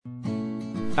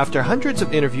After hundreds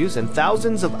of interviews and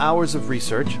thousands of hours of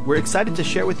research, we're excited to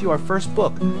share with you our first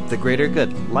book, The Greater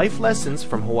Good, Life Lessons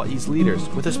from Hawaii's Leaders,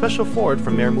 with a special foreword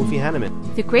from Mayor Mufi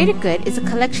Hanneman. The Greater Good is a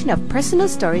collection of personal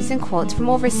stories and quotes from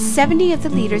over 70 of the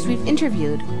leaders we've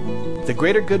interviewed. The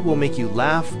Greater Good will make you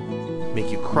laugh, make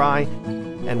you cry,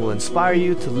 and will inspire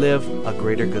you to live a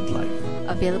greater good life.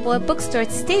 Available at bookstores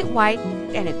statewide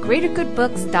and at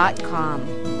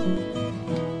greatergoodbooks.com.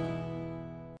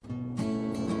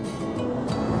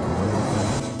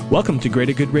 Welcome to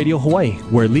Greater Good Radio Hawaii,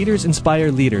 where leaders inspire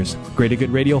leaders. Greater Good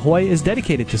Radio Hawaii is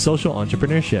dedicated to social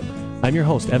entrepreneurship. I'm your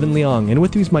host, Evan Leong, and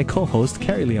with me is my co-host,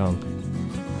 Carrie Leong.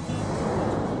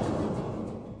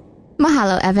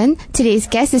 Mahalo, Evan. Today's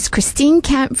guest is Christine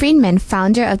Camp Friedman,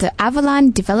 founder of the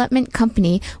Avalon Development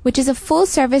Company, which is a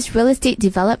full-service real estate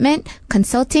development,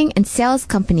 consulting, and sales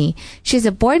company. She is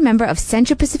a board member of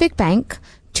Central Pacific Bank,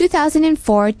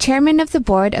 2004 chairman of the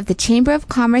board of the Chamber of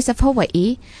Commerce of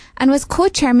Hawaii, and was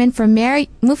co-chairman for Mayor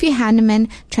Mufi Hanneman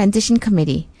Transition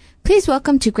Committee. Please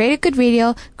welcome to Greater Good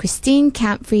Radio, Christine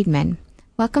Camp Friedman.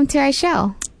 Welcome to our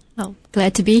show. Oh,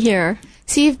 glad to be here.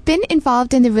 So you've been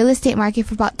involved in the real estate market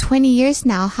for about 20 years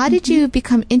now. How did you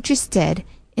become interested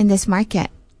in this market?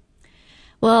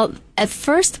 Well, at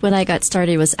first when I got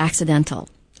started, it was accidental.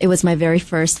 It was my very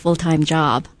first full-time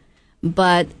job.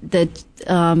 But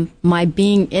my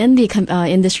being in the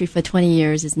industry for 20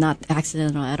 years is not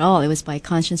accidental at all. It was by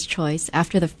conscious choice.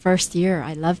 After the first year,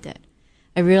 I loved it.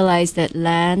 I realized that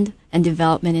land and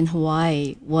development in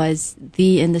Hawaii was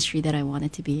the industry that I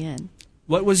wanted to be in.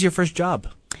 What was your first job?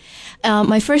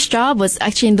 My first job was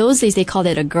actually, in those days, they called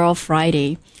it a Girl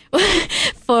Friday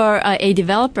for a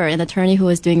developer, an attorney who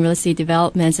was doing real estate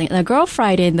developments. And a Girl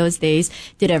Friday in those days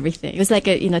did everything. It was like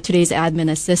today's admin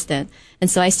assistant. And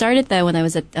so I started that when I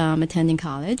was attending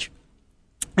college.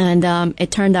 And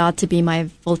it turned out to be my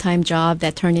full-time job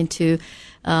that turned into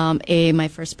my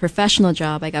first professional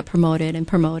job. I got promoted and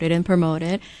promoted and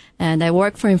promoted. And I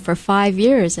worked for him for 5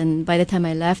 years. And by the time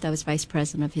I left, I was vice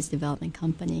president of his development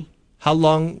company. How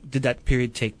long did that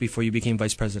period take before you became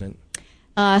vice president?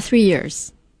 3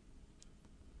 years.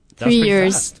 That was 3 pretty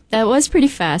years. fast. That was pretty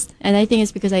fast. And I think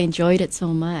it's because I enjoyed it so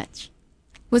much.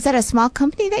 Was that a small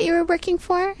company that you were working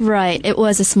for? Right. It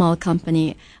was a small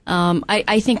company.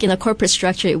 I think in a corporate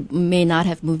structure, it may not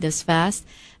have moved as fast.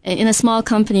 In a small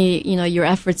company, your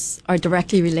efforts are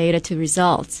directly related to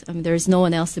results. I mean, there's no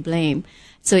one else to blame.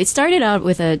 So it started out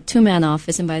with a two-man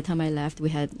office, and by the time I left, we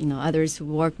had, others who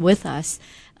worked with us.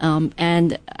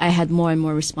 And I had more and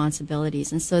more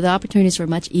responsibilities. And so the opportunities were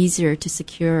much easier to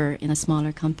secure in a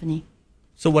smaller company.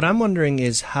 So what I'm wondering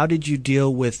is, how did you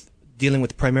dealing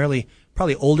with primarily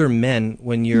probably older men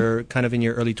when you're kind of in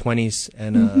your early 20s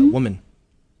and a woman?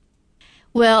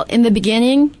 Well, in the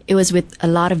beginning, it was with a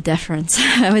lot of deference.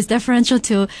 I was deferential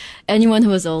to anyone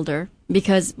who was older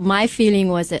because my feeling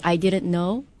was that I didn't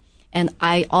know, and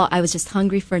I was just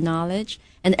hungry for knowledge.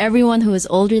 And everyone who was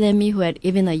older than me, who had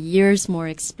even a year's more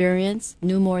experience,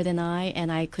 knew more than I,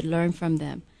 and I could learn from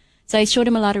them. So I showed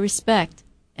them a lot of respect,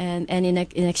 and in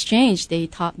exchange, they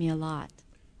taught me a lot.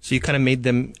 So you kind of made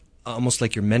them almost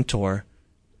like your mentor,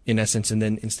 in essence, and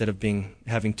then instead of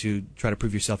having to try to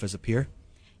prove yourself as a peer?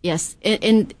 Yes,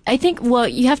 and I think, well,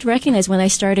 you have to recognize when I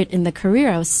started in the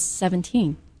career, I was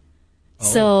 17. Oh.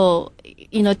 So,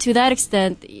 to that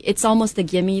extent, it's almost a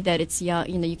gimme that it's young.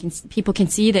 People can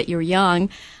see that you're young,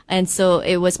 and so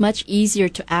it was much easier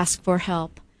to ask for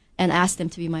help and ask them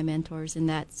to be my mentors in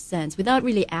that sense, without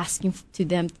really asking to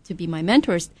them to be my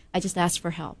mentors. I just asked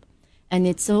for help, and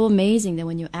it's so amazing that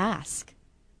when you ask,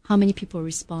 how many people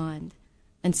respond.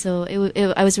 And so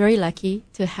I was very lucky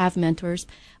to have mentors.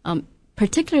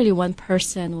 Particularly one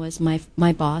person was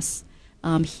my boss.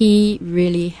 He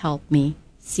really helped me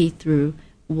see through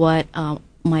what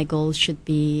my goals should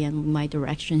be and my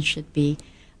direction should be.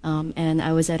 And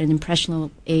I was at an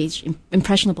impressionable age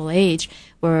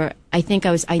where I think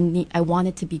I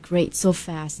wanted to be great so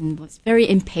fast and was very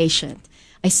impatient.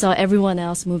 I saw everyone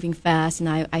else moving fast, and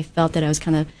I felt that I was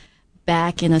kind of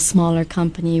back in a smaller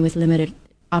company with limited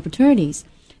opportunities.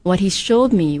 What he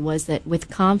showed me was that with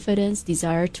confidence,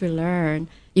 desire to learn,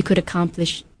 you could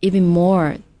accomplish even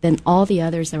more than all the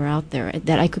others that were out there,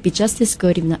 that I could be just as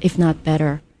good, if not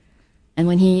better. And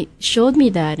when he showed me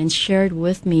that and shared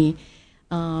with me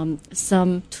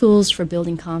some tools for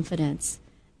building confidence,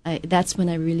 that's when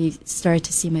I really started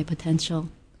to see my potential.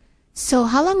 So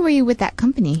how long were you with that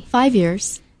company? 5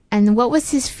 years. And what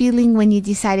was his feeling when you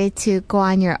decided to go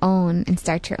on your own and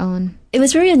start your own? It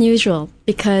was very unusual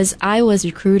because I was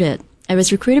recruited. I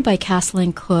was recruited by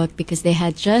Castle & Cook because they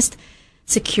had just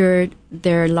secured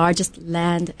their largest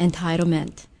land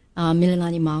entitlement,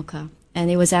 Mililani Mauka. And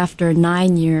it was after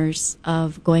 9 years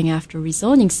of going after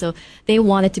rezoning. So they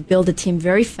wanted to build a team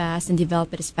very fast and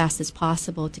develop it as fast as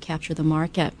possible to capture the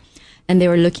market. And they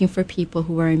were looking for people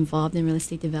who were involved in real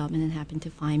estate development and happened to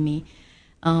find me.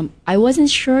 I wasn't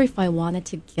sure if I wanted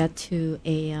to get to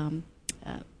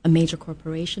a major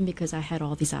corporation because I had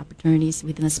all these opportunities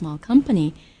within a small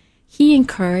company. He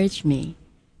encouraged me,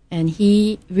 and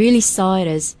he really saw it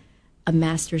as a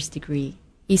master's degree.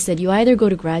 He said, you either go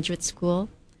to graduate school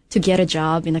to get a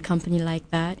job in a company like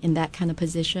that, in that kind of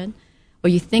position, or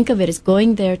you think of it as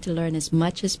going there to learn as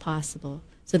much as possible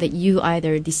so that you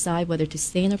either decide whether to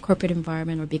stay in a corporate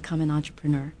environment or become an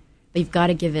entrepreneur. But you've got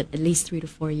to give it at least 3 to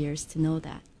 4 years to know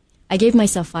that. I gave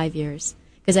myself 5 years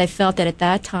because I felt that at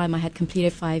that time I had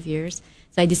completed 5 years,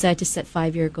 so I decided to set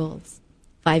 5-year goals.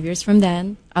 5 years from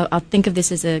then, I'll think of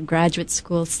this as a graduate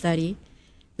school study,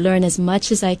 learn as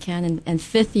much as I can, and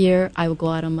 5th year I will go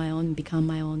out on my own and become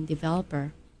my own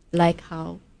developer, like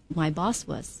how my boss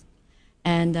was.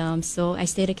 And so I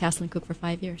stayed at Castle & Cook for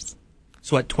 5 years.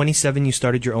 So at 27, you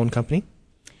started your own company?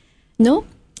 No.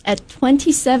 At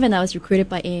 27, I was recruited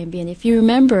by A&B. And if you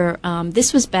remember,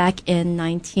 this was back in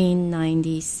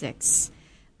 1996.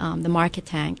 The market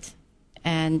tanked,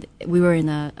 and we were in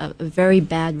a very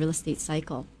bad real estate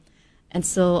cycle. And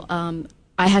so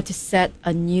I had to set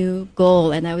a new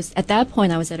goal. And at that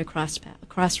point, I was at a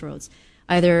crossroads.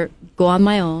 Either go on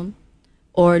my own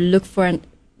or look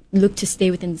to stay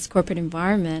within this corporate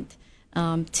environment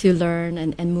to learn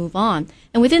and move on.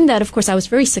 And within that, of course, I was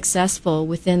very successful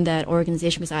within that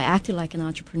organization because I acted like an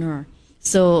entrepreneur.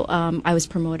 So I was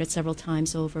promoted several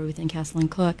times over within Castle &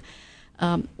 Cook.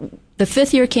 The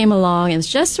 5th year came along. It was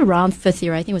just around 5th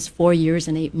year. I think it was 4 years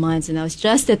and 8 months. And I was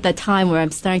just at that time where I'm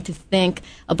starting to think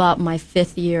about my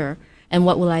 5th year and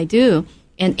what will I do.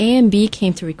 And A&B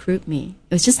came to recruit me.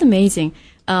 It was just amazing.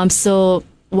 So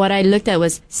what I looked at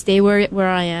was stay where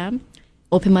I am,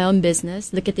 open my own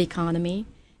business, look at the economy,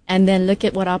 and then look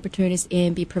at what opportunities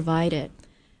A&B provided.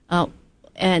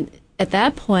 And at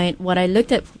that point, what I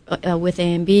looked at with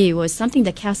A&B was something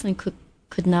that Castle & Cook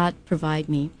could not provide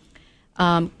me.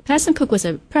 Castle & Cook was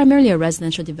primarily a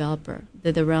residential developer,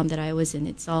 the realm that I was in.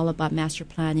 It's all about master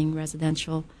planning,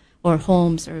 residential, or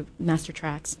homes, or master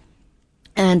tracts.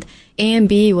 And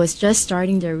A&B was just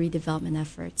starting their redevelopment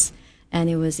efforts, and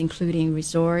it was including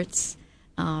resorts,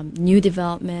 new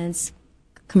developments,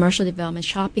 commercial development,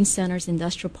 shopping centers,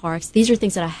 industrial parks. These are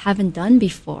things that I haven't done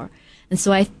before. And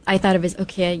so I thought of it as,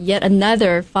 okay, yet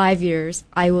another 5 years,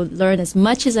 I will learn as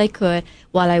much as I could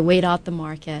while I wait out the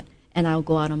market, and I'll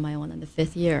go out on my own in the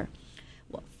 5th year.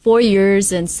 4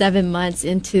 years and 7 months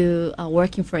into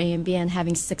working for A&B and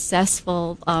having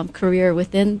successful career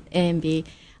within A&B,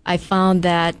 I found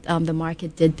that the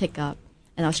market did pick up,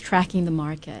 and I was tracking the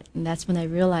market. And that's when I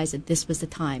realized that this was the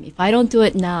time. If I don't do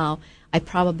it now, I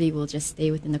probably will just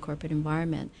stay within the corporate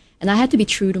environment. And I had to be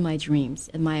true to my dreams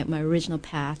and my original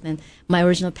path. And my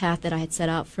original path that I had set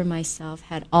out for myself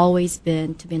had always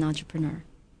been to be an entrepreneur.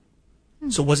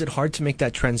 So was it hard to make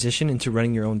that transition into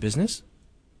running your own business?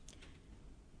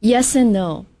 Yes and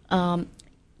no.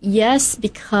 Yes,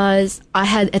 because I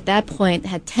had, at that point,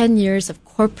 had 10 years of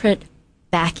corporate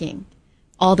backing.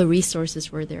 All the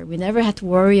resources were there. We never had to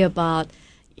worry about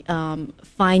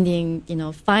finding,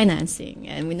 financing,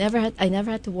 and I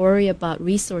never had to worry about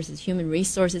resources, human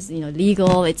resources,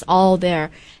 legal. It's all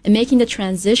there. And making the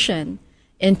transition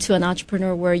into an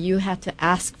entrepreneur where you have to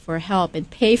ask for help and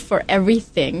pay for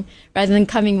everything rather than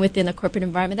coming within a corporate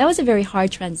environment, that was a very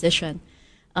hard transition.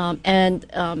 And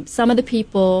some of the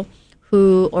people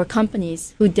or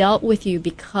companies who dealt with you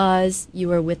because you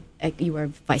were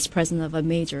vice president of a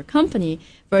major company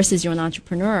versus you're an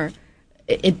entrepreneur,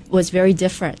 it was very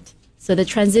different. So the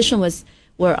transition was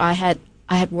where I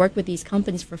had worked with these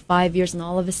companies for 5 years, and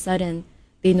all of a sudden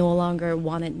they no longer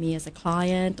wanted me as a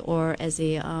client or as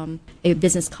a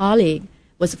business colleague.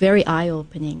 Was very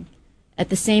eye-opening. At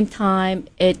the same time,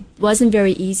 it wasn't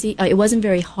very easy. It wasn't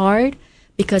very hard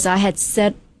because I had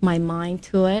set my mind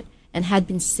to it and had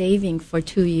been saving for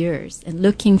 2 years and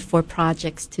looking for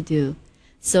projects to do.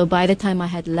 So by the time I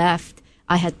had left,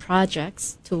 I had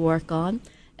projects to work on,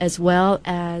 as well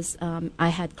as I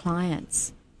had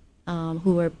clients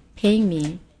who were paying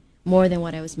me more than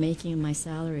what I was making in my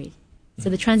salary. So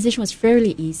the transition was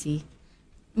fairly easy.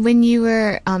 When you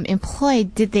were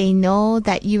employed, did they know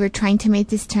that you were trying to make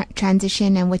this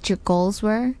transition and what your goals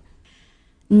were?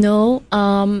 No,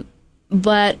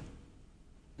 but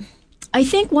I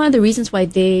think one of the reasons why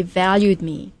they valued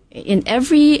me, in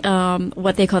every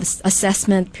what they call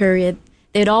assessment period,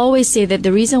 they'd always say that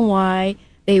the reason why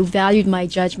they valued my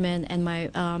judgment and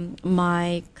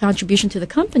my contribution to the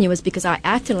company was because I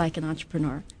acted like an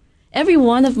entrepreneur. every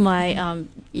one of my,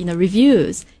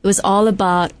 reviews, it was all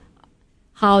about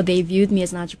how they viewed me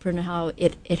as an entrepreneur, how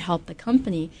it helped the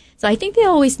company. So I think they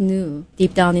always knew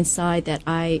deep down inside that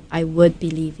I would be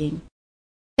leaving.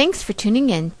 Thanks for tuning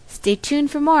in. Stay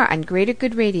tuned for more on Greater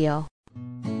Good Radio.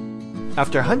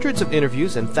 After hundreds of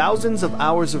interviews and thousands of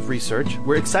hours of research,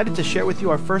 we're excited to share with you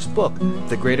our first book,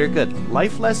 The Greater Good,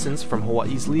 Life Lessons from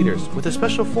Hawaii's Leaders, with a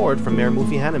special foreword from Mayor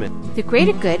Mufi Hanneman. The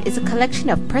Greater Good is a collection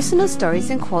of personal stories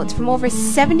and quotes from over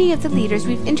 70 of the leaders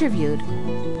we've interviewed.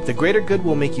 The Greater Good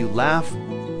will make you laugh,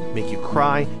 make you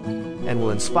cry, and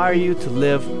will inspire you to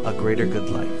live a greater good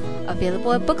life.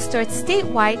 Available at bookstores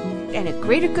statewide and at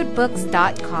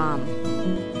greatergoodbooks.com.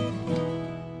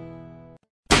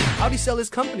 How'd he sell his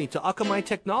company to Akamai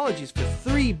Technologies for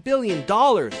 $3 billion?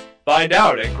 Find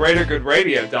out at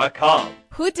greatergoodradio.com.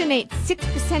 Who donates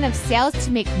 6% of sales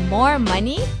to make more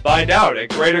money? Find out at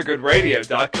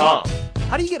greatergoodradio.com.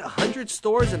 How do you get 100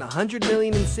 stores and $100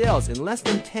 million in sales in less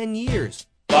than 10 years?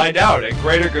 Find out at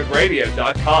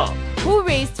greatergoodradio.com. Who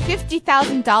raised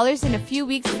 $50,000 in a few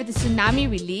weeks for the tsunami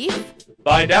relief?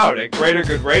 Find out at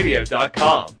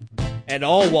greatergoodradio.com. And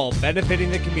all while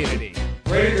benefiting the community.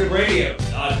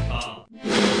 greatergoodradio.com.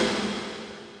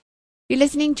 You're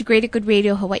listening to Greater Good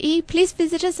Radio Hawaii. Please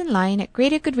visit us online at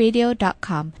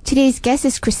greatergoodradio.com. Today's guest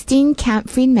is Christine Camp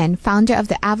Friedman, founder of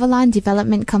the Avalon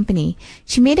Development Company.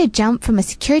 She made a jump from a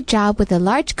secure job with a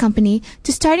large company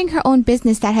to starting her own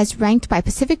business that has ranked by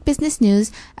Pacific Business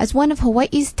News as one of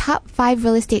Hawaii's top 5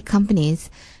 real estate companies.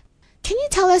 Can you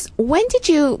tell us, when did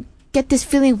you get this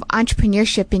feeling of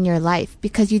entrepreneurship in your life?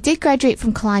 Because you did graduate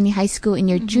from Kalani High School in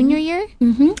your junior year?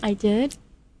 I did.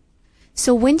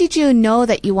 So when did you know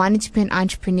that you wanted to be an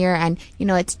entrepreneur and,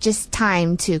 it's just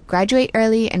time to graduate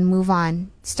early and move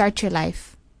on, start your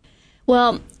life?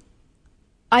 Well,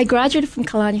 I graduated from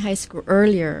Kalani High School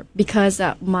earlier because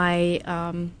my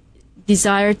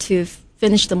desire to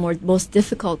finish the most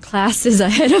difficult classes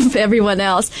ahead of everyone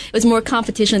else. It was more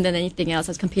competition than anything else.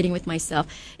 I was competing with myself.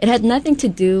 It had nothing to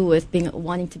do with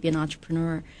wanting to be an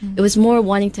entrepreneur. It was more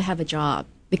wanting to have a job,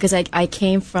 because I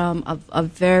came from a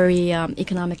very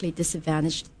economically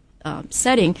disadvantaged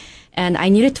setting, and I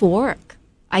needed to work.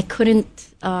 I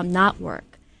couldn't not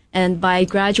work. And by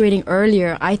graduating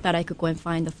earlier, I thought I could go and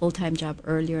find a full-time job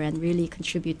earlier and really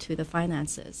contribute to the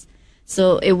finances.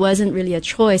 So it wasn't really a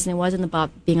choice, and it wasn't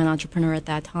about being an entrepreneur at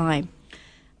that time.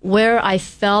 Where I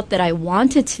felt that I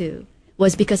wanted to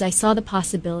was because I saw the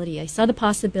possibility. I saw the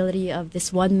possibility of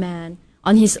this one man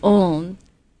on his own,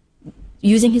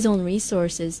 using his own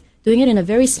resources, doing it in a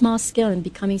very small scale and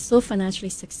becoming so financially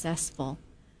successful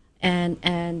and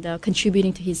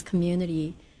contributing to his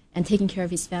community and taking care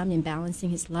of his family and balancing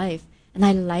his life. And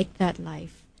I liked that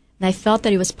life. And I felt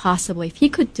that it was possible. If he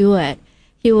could do it,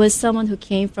 he was someone who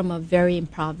came from a very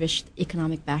impoverished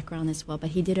economic background as well,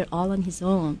 but he did it all on his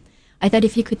own. I thought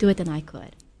if he could do it, then I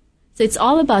could. So it's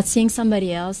all about seeing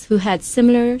somebody else who had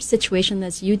similar situation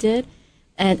as you did,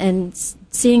 and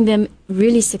seeing them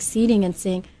really succeeding and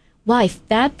saying, wow, if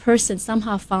that person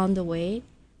somehow found a way,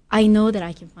 I know that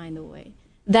I can find a way.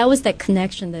 That was that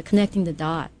connection, the connecting the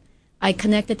dot. I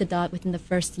connected the dot within the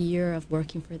first year of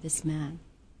working for this man.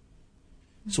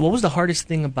 So what was the hardest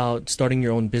thing about starting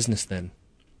your own business then?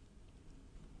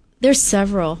 There's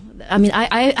several. I mean,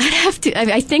 I have to,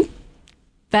 I think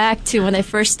back to when I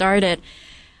first started,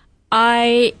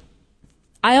 I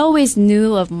always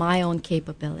knew of my own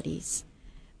capabilities,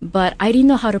 but I didn't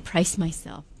know how to price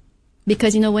myself.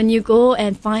 Because, when you go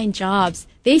and find jobs,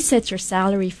 they set your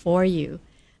salary for you.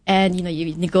 And,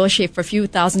 you negotiate for a few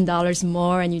 $1,000s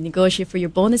more, and you negotiate for your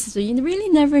bonuses. So you really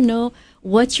never know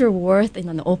what you're worth in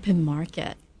an open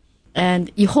market.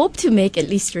 And you hope to make at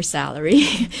least your salary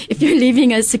if you're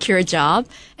leaving a secure job,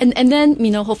 and then,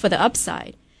 hope for the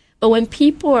upside. But when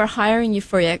people are hiring you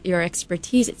for your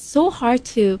expertise, it's so hard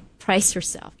to price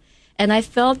yourself. And I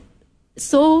felt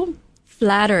so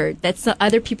flattered that some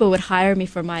other people would hire me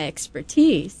for my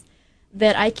expertise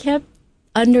that I kept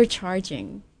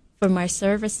undercharging for my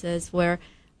services, where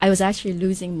I was actually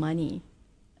losing money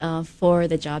for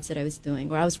the jobs that I was doing,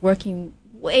 where I was working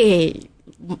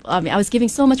I was giving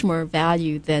so much more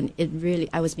value than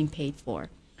I was being paid for.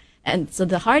 And so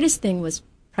the hardest thing was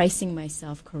pricing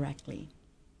myself correctly.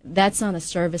 That's on a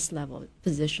service level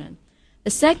position.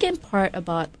 The second part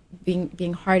about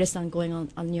being hardest on going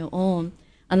on your own,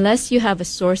 unless you have a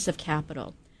source of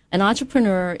capital. An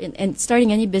entrepreneur and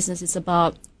starting any business is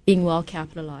about being well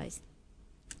capitalized.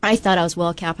 I thought I was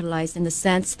well capitalized in the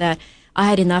sense that I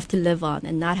had enough to live on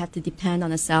and not have to depend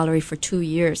on a salary for 2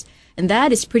 years. And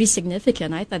that is pretty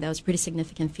significant. I thought that was a pretty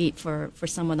significant feat for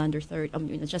someone under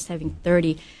 30, just having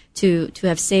 30 to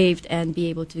have saved and be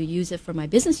able to use it for my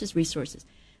business's resources.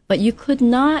 But you could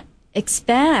not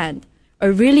expand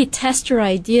or really test your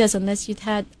ideas unless you'd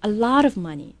had a lot of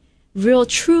money, real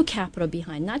true capital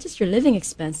behind, not just your living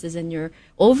expenses and your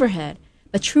overhead,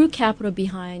 but true capital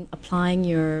behind applying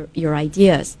your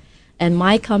ideas. And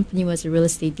my company was a real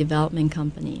estate development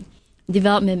company.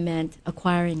 Development meant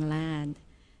acquiring land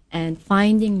and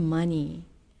finding money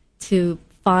to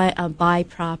buy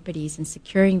properties and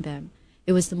securing them.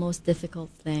 It was the most difficult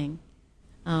thing.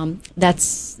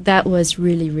 That was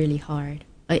really, really hard.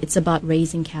 It's about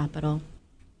raising capital.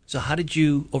 So how did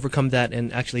you overcome that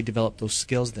and actually develop those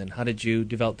skills then? How did you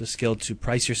develop the skill to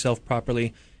price yourself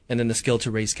properly and then the skill to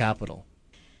raise capital?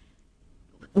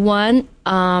 One,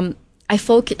 I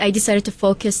decided to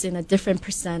focus in a different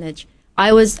percentage.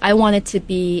 I wanted to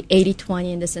be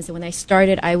 80-20 in the sense that when I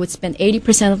started, I would spend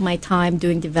 80% of my time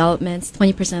doing developments,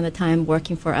 20% of the time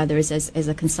working for others as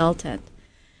a consultant.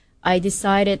 I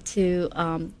decided to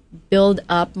build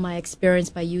up my experience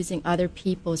by using other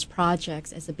people's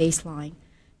projects as a baseline.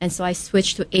 And so I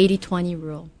switched to 80-20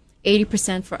 rule,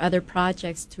 80% for other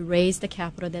projects to raise the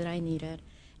capital that I needed,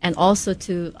 and also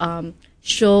to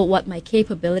show what my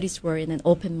capabilities were in an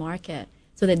open market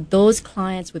so that those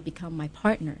clients would become my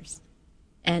partners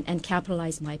and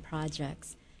capitalize my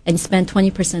projects, and spend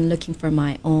 20% looking for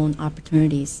my own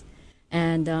opportunities.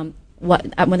 And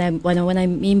when I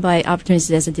mean by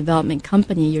opportunities as a development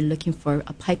company, you're looking for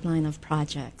a pipeline of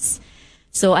projects.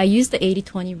 So I used the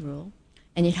 80-20 rule,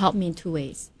 and it helped me in two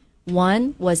ways.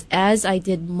 One was as I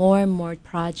did more and more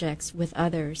projects with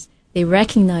others, they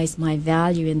recognized my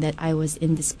value in that I was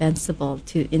indispensable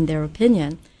in their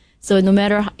opinion. So no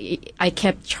matter I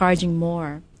kept charging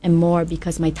more and more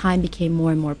because my time became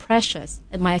more and more precious.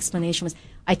 And my explanation was,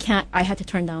 I had to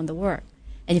turn down the work.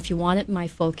 And if you wanted my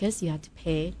focus, you had to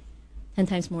pay 10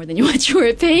 times more than what you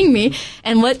were paying me.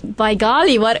 And by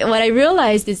golly, what I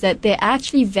realized is that they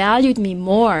actually valued me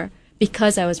more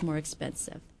because I was more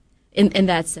expensive in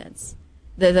that sense.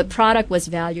 The product was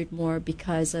valued more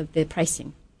because of the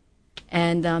pricing.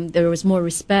 And there was more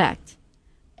respect.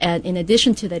 And in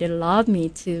addition to that, it allowed me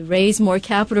to raise more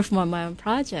capital from my own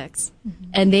projects.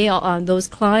 Mm-hmm. And those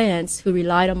clients who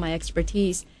relied on my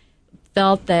expertise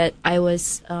felt that I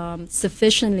was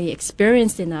sufficiently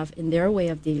experienced enough in their way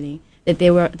of dealing that they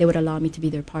would allow me to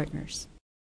be their partners.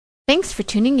 Thanks for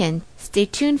tuning in. Stay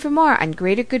tuned for more on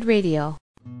Greater Good Radio.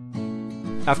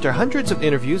 After hundreds of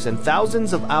interviews and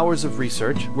thousands of hours of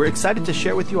research, we're excited to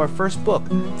share with you our first book,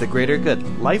 The Greater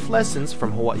Good, Life Lessons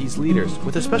from Hawaii's Leaders,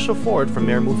 with a special foreword from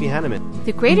Mayor Mufi Hanneman.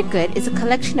 The Greater Good is a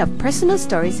collection of personal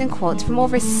stories and quotes from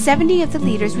over 70 of the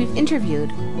leaders we've interviewed.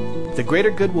 The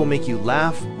Greater Good will make you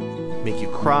laugh, make you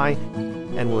cry,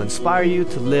 and will inspire you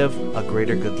to live a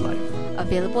greater good life.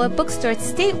 Available at bookstores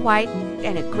statewide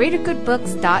and at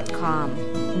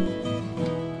greatergoodbooks.com.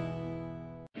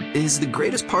 Is the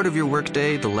greatest part of your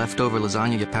workday the leftover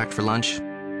lasagna you packed for lunch?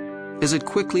 Is it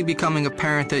quickly becoming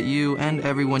apparent that you and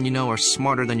everyone you know are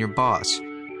smarter than your boss?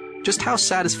 Just how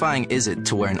satisfying is it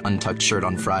to wear an untucked shirt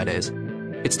on Fridays?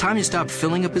 It's time you stopped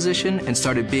filling a position and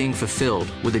started being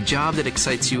fulfilled with a job that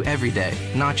excites you every day,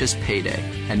 not just payday.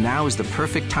 And now is the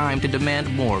perfect time to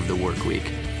demand more of the work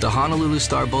week. The Honolulu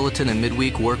Star Bulletin and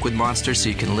Midweek work with Monster so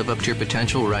you can live up to your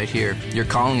potential right here. Your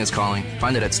calling is calling.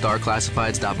 Find it at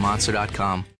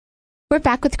starclassifieds.monster.com. We're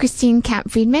back with Christine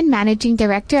Camp Friedman, Managing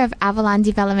Director of Avalon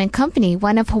Development Company,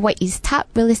 one of Hawaii's top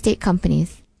real estate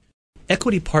companies.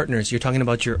 Equity partners, you're talking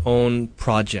about your own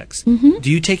projects. Mm-hmm. Do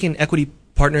you take in equity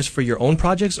partners for your own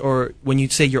projects, or when you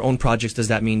say your own projects, does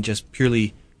that mean just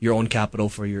purely your own capital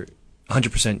for your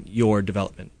 100% your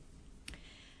development?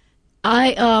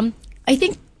 I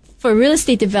think for real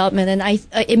estate development, and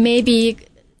it may be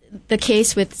the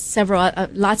case with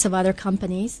lots of other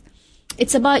companies,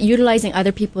 it's about utilizing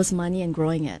other people's money and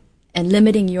growing it and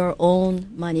limiting your own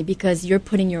money because you're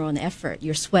putting your own effort,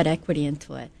 your sweat equity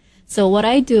into it. So what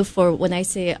I do when I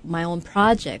say my own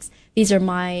projects, these are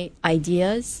my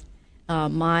ideas,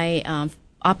 my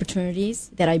opportunities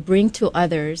that I bring to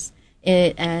others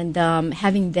and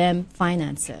having them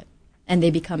finance it, and they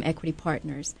become equity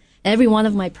partners. Every one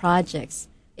of my projects,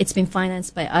 it's been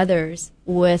financed by others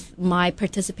with my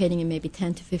participating in maybe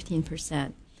 10 to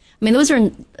 15%. I mean, those are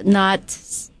not,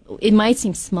 it might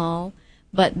seem small,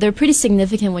 but they're pretty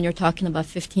significant when you're talking about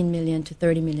 $15 million to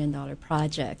 $30 million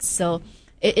projects. So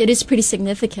it is pretty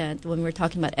significant when we're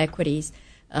talking about equities.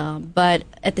 But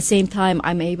at the same time,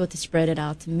 I'm able to spread it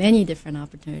out to many different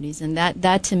opportunities. And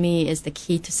that to me is the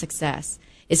key to success,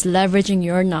 It's leveraging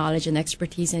your knowledge and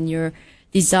expertise and your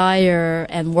desire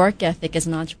and work ethic as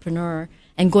an entrepreneur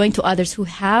and going to others who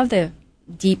have the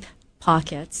deep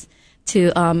pockets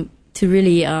to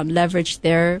really leverage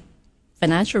their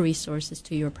financial resources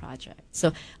to your project.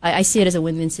 So I see it as a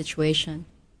win-win situation.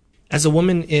 As a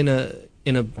woman in a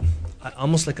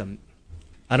almost like a,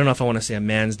 I don't know if I want to say a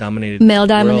man's dominated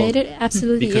Male-dominated, world,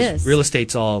 absolutely because is. real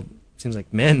estate's all seems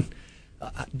like men.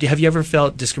 Have you ever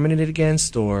felt discriminated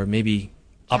against, or maybe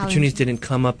opportunities didn't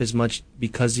come up as much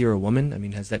because you're a woman? I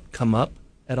mean, has that come up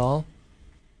at all?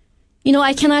 You know,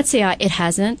 I cannot say it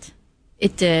hasn't.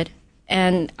 It did,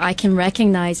 and I can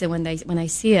recognize it when I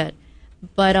see it.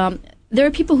 But there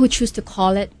are people who choose to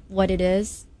call it what it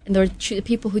is, and there are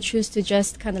people who choose to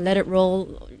just kind of let it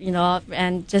roll, you know,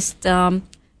 and just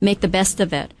make the best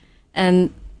of it.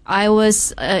 And I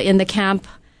was in the camp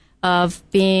of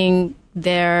being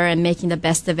there and making the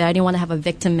best of it. I didn't want to have a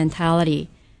victim mentality.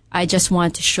 I just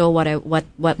wanted to show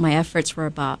what my efforts were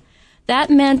about. That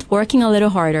meant working a little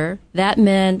harder. That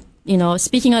meant, you know,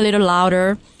 speaking a little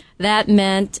louder. That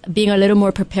meant being a little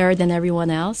more prepared than everyone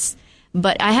else.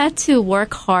 But I had to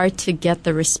work hard to get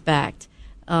the respect.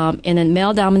 In a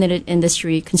male-dominated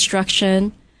industry,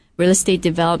 construction, real estate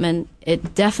development,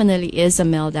 it definitely is a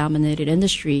male-dominated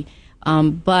industry.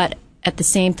 But at the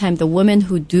same time, the women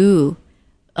who do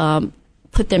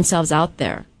put themselves out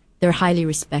there, they're highly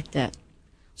respected.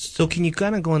 So can you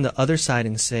kind of go on the other side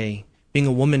and say being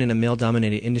a woman in a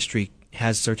male-dominated industry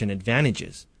has certain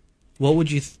advantages? What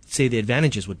would you say the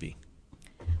advantages would be?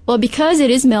 Well, because it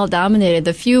is male-dominated,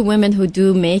 the few women who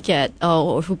do make it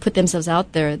or who put themselves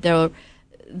out there,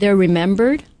 they're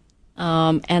remembered.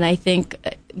 And I think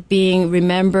being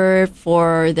remembered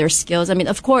for their skills. I mean,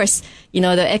 of course, you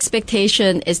know, the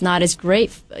expectation is not as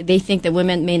great. They think that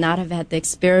women may not have had the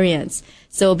experience.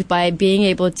 So by being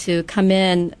able to come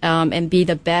in and be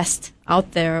the best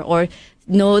out there, or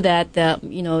know that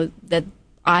that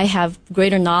I have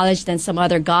greater knowledge than some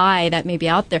other guy that may be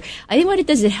out there, I think what it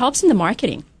does, it helps in the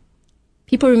marketing.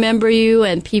 People remember you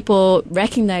and people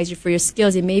recognize you for your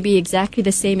skills. It may be exactly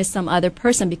the same as some other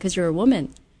person because you're a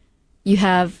woman. You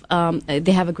have,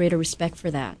 they have a greater respect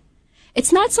for that.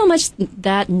 It's not so much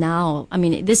that now. I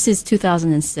mean, this is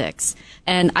 2006,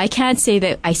 and I can't say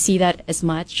that I see that as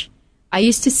much. I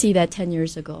used to see that 10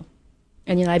 years ago.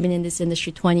 And, you know, I've been in this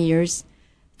industry 20 years.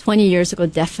 20 years ago,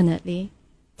 definitely.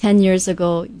 10 years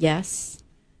ago, yes.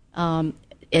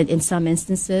 In some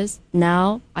instances.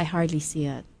 Now, I hardly see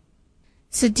it.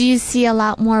 So do you see a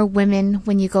lot more women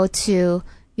when you go to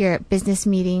your business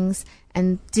meetings?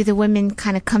 And do the women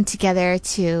kind of come together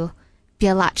to be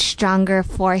a lot stronger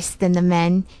force than the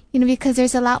men? You know, because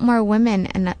there's a lot more women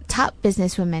and top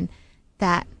business women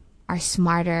that are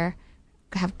smarter,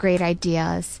 have great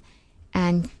ideas,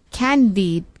 and can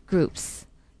lead groups.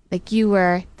 Like you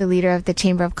were the leader of the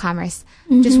Chamber of Commerce.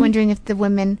 Mm-hmm. Just wondering if the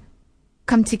women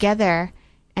come together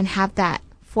and have that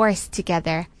force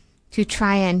together to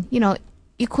try and, you know,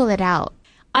 equal it out.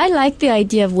 I like the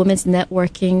idea of women's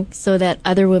networking so that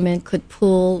other women could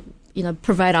pool, you know,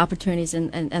 provide opportunities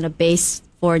and a base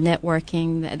for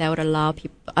networking that would allow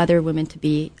other women to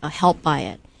be helped by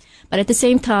it. But at the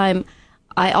same time,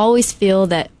 I always feel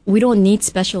that we don't need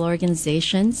special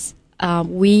organizations.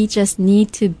 We just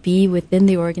need to be within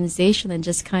the organization and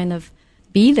just kind of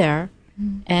be there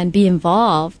and be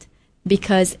involved.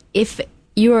 Because if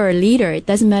you are a leader, it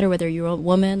doesn't matter whether you're a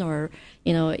woman or,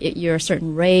 you know, you're a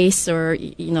certain race or,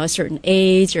 you know, a certain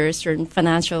age or a certain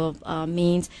financial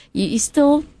means, you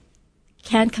still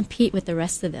can't compete with the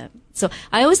rest of them. So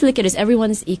I always look at it as everyone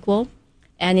is equal,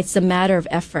 and it's a matter of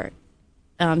effort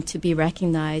to be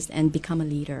recognized and become a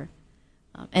leader.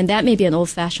 And that may be an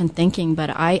old-fashioned thinking, but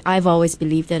I've always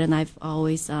believed it, and I've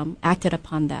always acted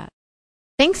upon that.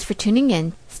 Thanks for tuning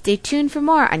in. Stay tuned for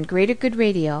more on Greater Good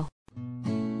Radio.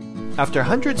 After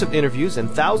hundreds of interviews and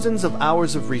thousands of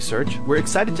hours of research, we're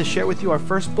excited to share with you our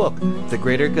first book, The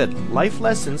Greater Good, Life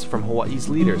Lessons from Hawaii's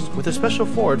Leaders, with a special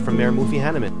foreword from Mayor Mufi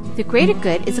Hanneman. The Greater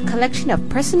Good is a collection of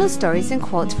personal stories and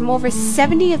quotes from over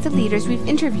 70 of the leaders we've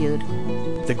interviewed.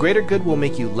 The Greater Good will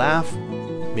make you laugh,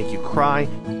 make you cry,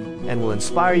 and will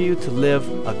inspire you to live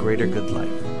a greater good life.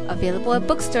 Available at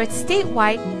bookstores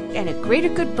statewide and at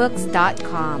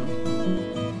greatergoodbooks.com.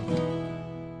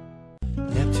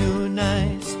 Neptune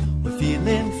nights, we're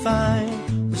feeling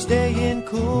fine. We're staying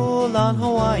cool on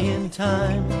Hawaiian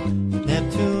time.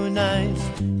 Neptune nights,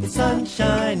 it's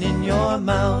sunshine in your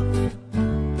mouth.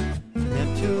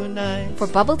 Neptune nights. For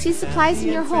bubble tea supplies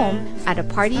in your home, at a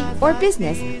party, or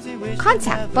business,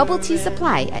 contact Bubble Tea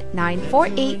Supply at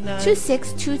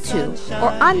 948-2622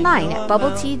 or online at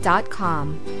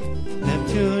bubbletea.com.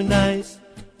 Neptune nights,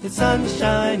 it's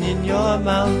sunshine in your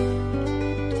mouth.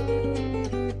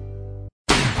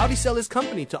 How'd he sell his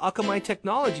company to Akamai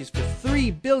Technologies for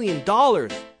 $3 billion?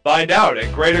 Find out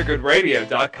at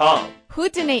greatergoodradio.com. Who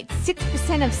donates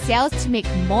 6% of sales to make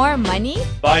more money?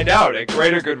 Find out at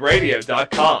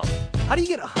greatergoodradio.com. How do you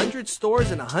get 100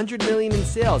 stores and $100 million in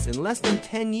sales in less than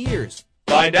 10 years?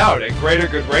 Find out at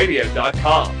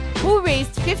greatergoodradio.com. Who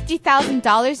raised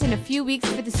 $50,000 in a few weeks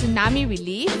for the tsunami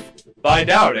relief? Find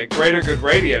out at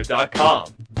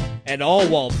greatergoodradio.com. And all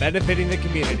while benefiting the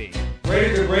community.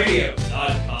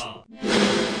 greatergoodradio.com.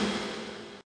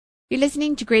 You're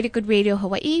listening to Greater Good Radio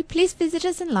Hawaii. Please visit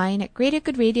us online at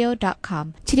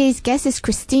greatergoodradio.com. Today's guest is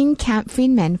Christine Camp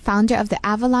Friedman, founder of the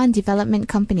Avalon Development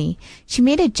Company. She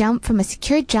made a jump from a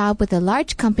secure job with a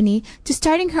large company to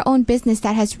starting her own business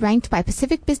that has ranked by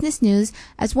Pacific Business News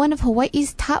as one of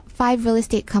Hawaii's top 5 real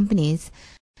estate companies.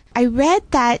 I read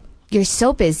that you're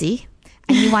so busy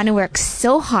and you want to work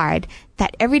so hard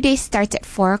that every day starts at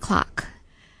 4 o'clock.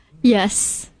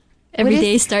 Yes. Every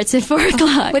day starts at 4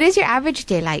 o'clock. What is your average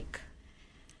day like?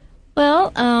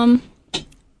 Well,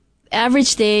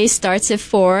 average day starts at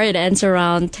 4. It ends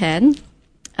around 10.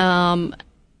 And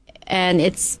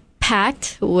it's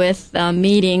packed with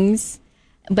meetings.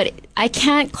 But I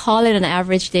can't call it an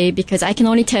average day because I can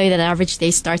only tell you that an average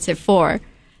day starts at 4.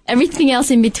 Everything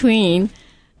else in between,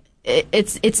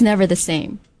 it's never the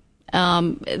same.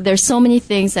 There's so many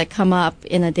things that come up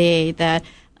in a day that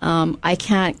I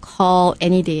can't call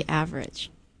any day average.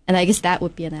 And I guess that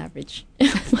would be an average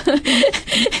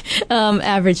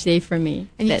average day for me.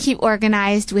 And you keep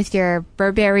organized with your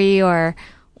Burberry or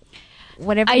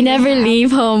whatever. I never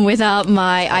leave home without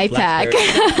my iPad.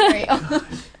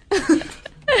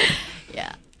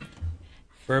 Yeah.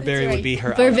 Burberry would be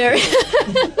her. Burberry.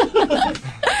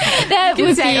 That would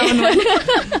be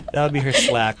that would be her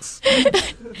slacks.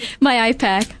 My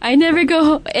iPad. I never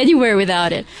go anywhere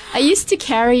without it. I used to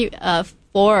carry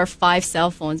 4 or 5 cell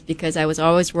phones because I was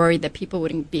always worried that people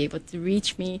wouldn't be able to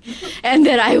reach me, and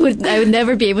that I would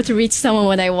never be able to reach someone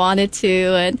when I wanted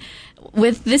to. And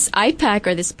with this iPad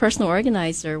or this personal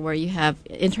organizer, where you have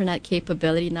internet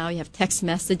capability now, you have text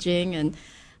messaging, and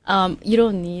you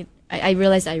don't need. I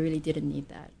realized I really didn't need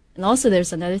that. And also,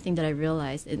 there's another thing that I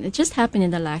realized, and it just happened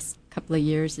in the last couple of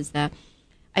years, is that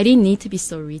I didn't need to be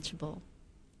so reachable.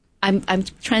 I'm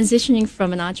transitioning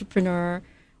from an entrepreneur,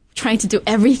 trying to do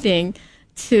everything,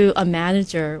 to a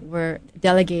manager where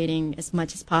delegating as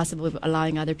much as possible,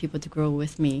 allowing other people to grow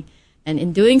with me. And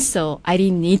in doing so, I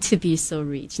didn't need to be so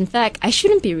reached. In fact, I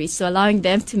shouldn't be reached, so allowing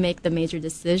them to make the major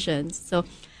decisions. So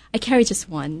I carry just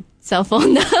one cell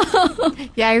phone now.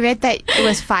 Yeah, I read that it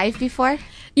was 5 before.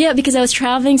 Yeah, because I was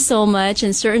traveling so much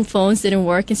and certain phones didn't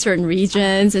work in certain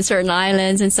regions and certain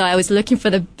islands. And so I was looking for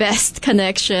the best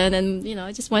connection and,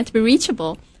 I just wanted to be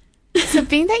reachable. So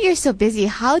being that you're so busy,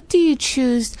 how do you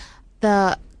choose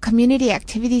the community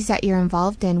activities that you're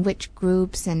involved in, which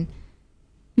groups and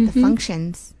the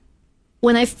functions?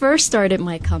 When I first started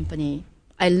my company,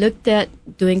 I looked at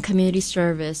doing community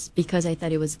service because I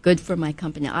thought it was good for my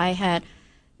company. I had,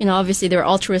 obviously there were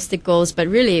altruistic goals, but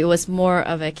really it was more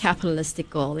of a capitalistic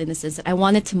goal in the sense that I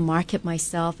wanted to market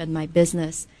myself and my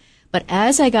business. But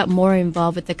as I got more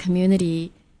involved with the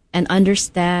community and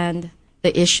understand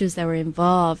the issues that were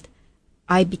involved,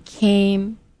 I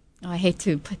became, I hate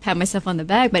to pat myself on the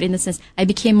back, but in a sense, I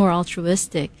became more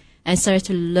altruistic and started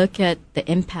to look at the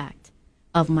impact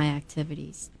of my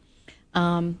activities.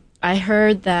 I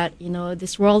heard that,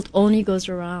 this world only goes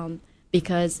around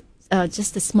because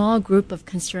just a small group of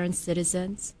concerned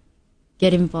citizens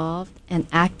get involved and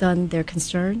act on their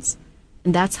concerns.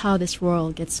 And that's how this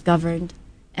world gets governed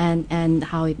and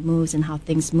how it moves and how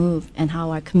things move and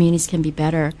how our communities can be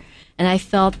better. And I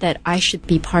felt that I should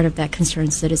be part of that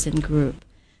concerned citizen group.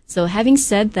 So having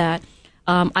said that,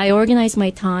 I organize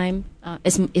my time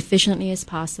as efficiently as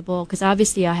possible because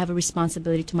obviously I have a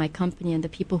responsibility to my company and the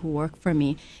people who work for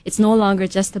me. It's no longer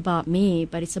just about me,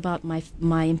 but it's about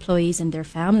my employees and their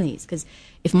families because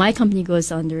if my company goes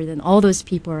under, then all those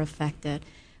people are affected.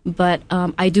 But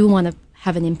I do want to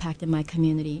have an impact in my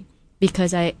community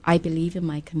because I believe in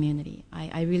my community.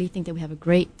 I really think that we have a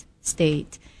great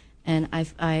state, and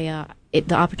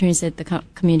the opportunities that the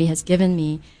community has given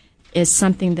me is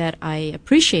something that I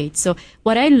appreciate. So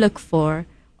what I look for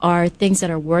are things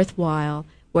that are worthwhile,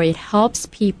 where it helps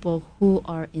people who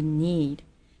are in need.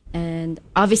 And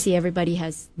obviously everybody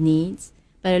has needs,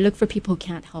 but I look for people who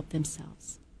can't help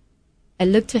themselves. I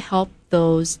look to help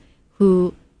those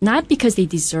who, not because they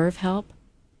deserve help,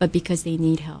 but because they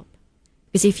need help.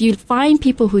 Because if you find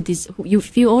people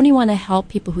if you only want to help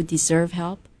people who deserve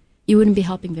help, you wouldn't be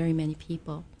helping very many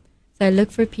people. So I look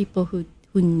for people who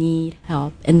who need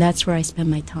help. And that's where I spend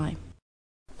my time.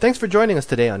 Thanks for joining us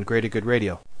today on Greater Good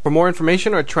Radio. For more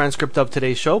information or a transcript of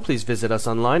today's show, please visit us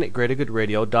online at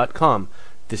greatergoodradio.com.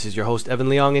 This is your host, Evan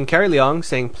Leong and Carrie Leong,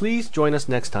 saying please join us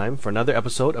next time for another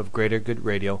episode of Greater Good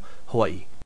Radio Hawaii.